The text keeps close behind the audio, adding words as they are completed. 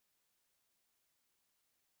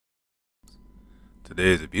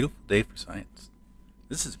Today is a beautiful day for science.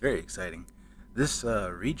 This is very exciting. This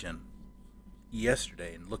region,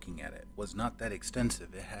 yesterday, in looking at it, was not that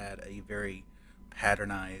extensive. It had a very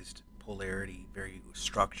patternized polarity, very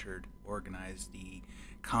structured, organized. The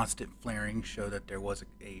constant flaring showed that there was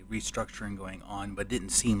a restructuring going on, but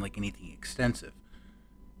didn't seem like anything extensive.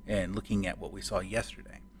 And looking at what we saw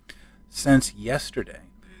yesterday, since yesterday,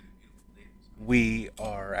 we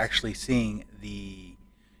are actually seeing the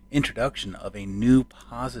introduction of a new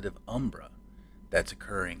positive umbra that's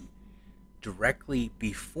occurring directly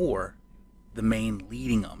before the main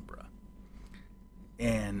leading umbra.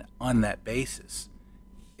 And on that basis,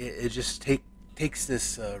 it just takes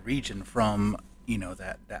this region from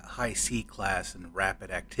that high C class and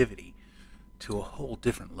rapid activity to a whole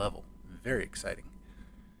different level. Very exciting.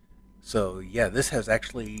 So yeah, this has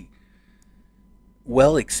actually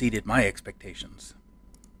well exceeded my expectations.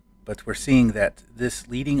 But we're seeing that this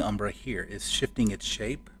leading umbra here is shifting its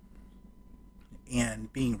shape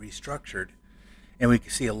and being restructured. And we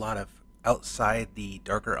can see a lot of outside the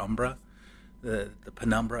darker umbra, the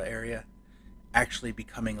penumbra area, actually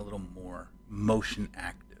becoming a little more motion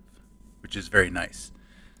active, which is very nice.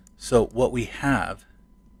 So what we have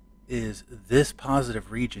is this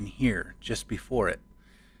positive region here, just before it,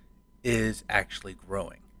 is actually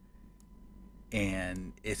growing.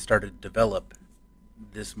 And it started to develop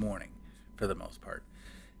this morning for the most part.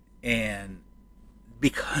 And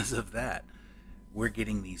because of that, we're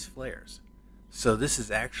getting these flares. So this is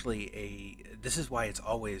actually this is why it's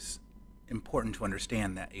always important to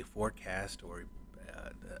understand that a forecast or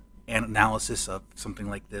the analysis of something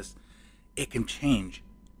like this, it can change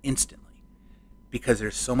instantly because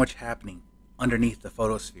there's so much happening underneath the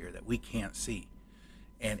photosphere that we can't see.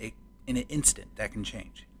 And in an instant, that can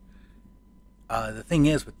change. The thing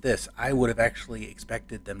is with this, I would have actually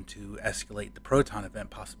expected them to escalate the proton event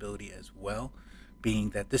possibility as well,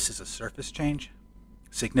 being that this is a surface change,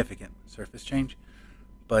 significant surface change,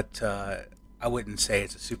 but I wouldn't say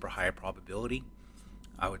it's a super high probability.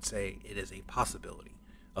 I would say it is a possibility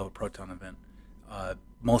of a proton event.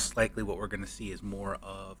 Most likely what we're going to see is more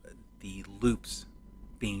of the loops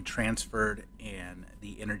being transferred and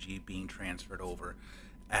the energy being transferred over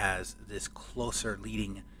as this closer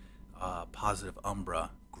leading positive umbra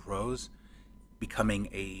grows, becoming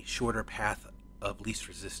a shorter path of least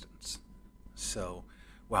resistance. So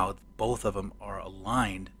while both of them are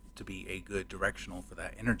aligned to be a good directional for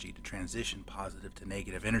that energy to transition positive to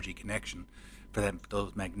negative energy connection for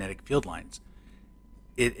those magnetic field lines,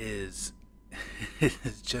 it is it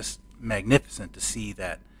is just magnificent to see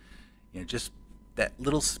that, just that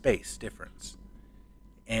little space difference.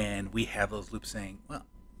 And we have those loops saying, well,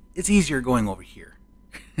 it's easier going over here.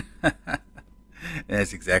 And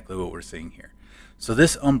that's exactly what we're seeing here. So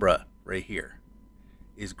this umbra right here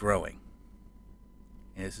is growing.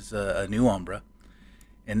 And this is a new umbra.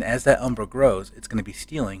 And as that umbra grows, it's going to be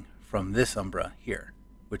stealing from this umbra here,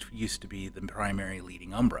 which used to be the primary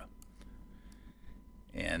leading umbra.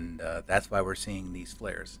 And that's why we're seeing these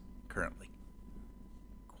flares currently.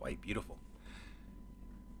 Quite beautiful.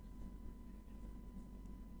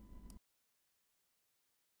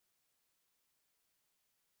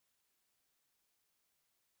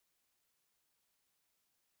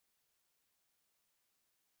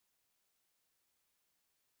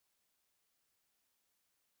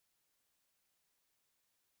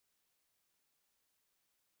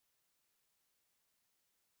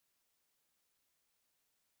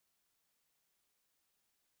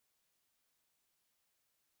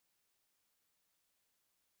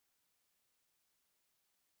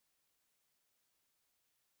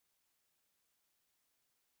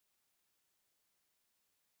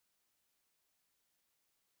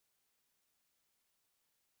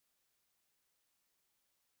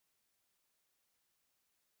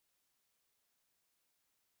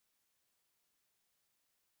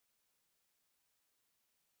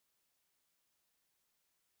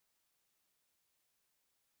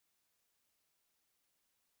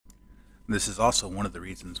 This is also one of the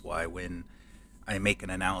reasons why when I make an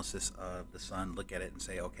analysis of the sun, look at it and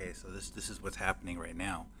say, okay, so this is what's happening right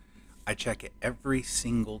now. I check it every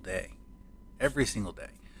single day,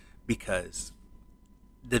 because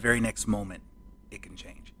the very next moment it can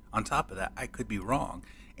change. On top of that, I could be wrong,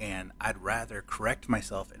 and I'd rather correct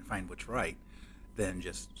myself and find what's right than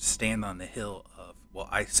just stand on the hill of, well,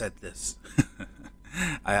 I said this.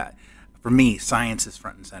 I, for me, science is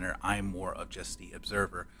front and center. I'm more of just the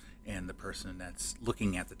observer and the person that's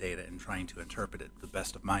looking at the data and trying to interpret it to the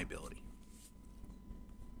best of my ability.